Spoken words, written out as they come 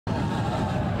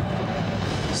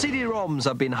CD-ROMs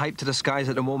have been hyped to the skies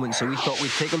at the moment, so we thought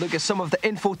we'd take a look at some of the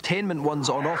infotainment ones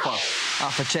on offer.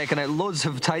 After checking out loads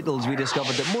of titles, we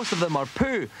discovered that most of them are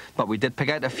poo, but we did pick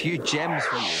out a few gems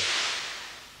for you.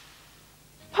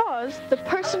 PAWS, the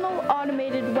personal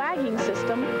automated wagging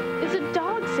system, is a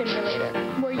dog simulator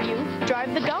where you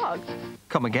drive the dog.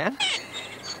 Come again?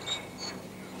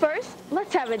 First,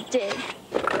 let's have a dig.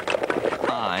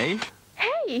 Aye.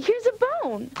 Hey, here's a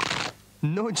bone.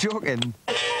 No joking.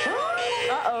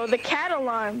 Uh-oh, the cat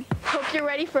alarm. Hope you're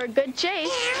ready for a good chase.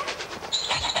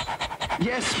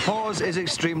 Yes, PAWS is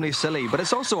extremely silly, but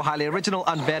it's also highly original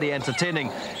and very entertaining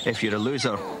if you're a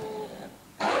loser.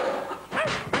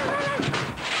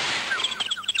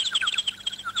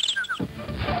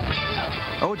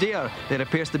 Oh dear, there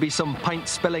appears to be some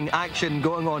pint-spilling action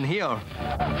going on here.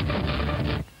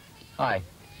 Hi,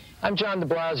 I'm John de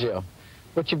Blasio.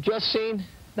 What you've just seen,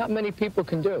 not many people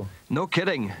can do. No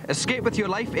kidding. Escape with Your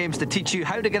Life aims to teach you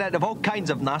how to get out of all kinds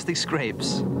of nasty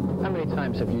scrapes. How many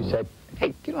times have you said,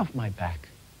 hey, get off my back?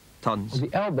 Tons. Well,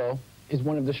 the elbow is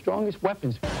one of the strongest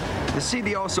weapons. The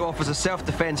CD also offers a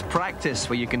self-defense practice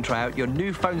where you can try out your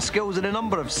newfound skills in a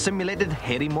number of simulated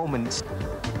hairy moments.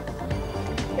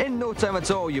 In no time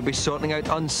at all, you'll be sorting out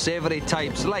unsavoury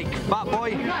types like Fat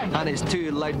Boy and his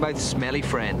two loudmouth smelly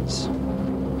friends.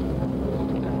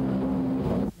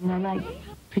 I like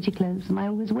pretty clothes, and I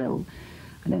always will.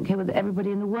 I don't care whether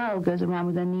everybody in the world goes around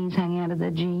with their knees hanging out of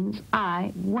their jeans.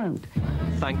 I won't.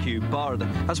 Thank you, Bard.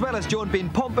 As well as Joan being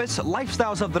pompous,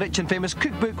 Lifestyles of the Rich and Famous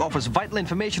Cookbook offers vital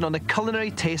information on the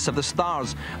culinary tastes of the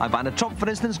stars. Ivana Trump, for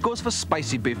instance, goes for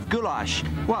spicy beef goulash,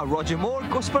 while Roger Moore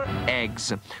goes for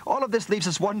eggs. All of this leaves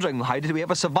us wondering, how did we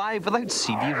ever survive without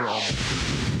CD-ROM?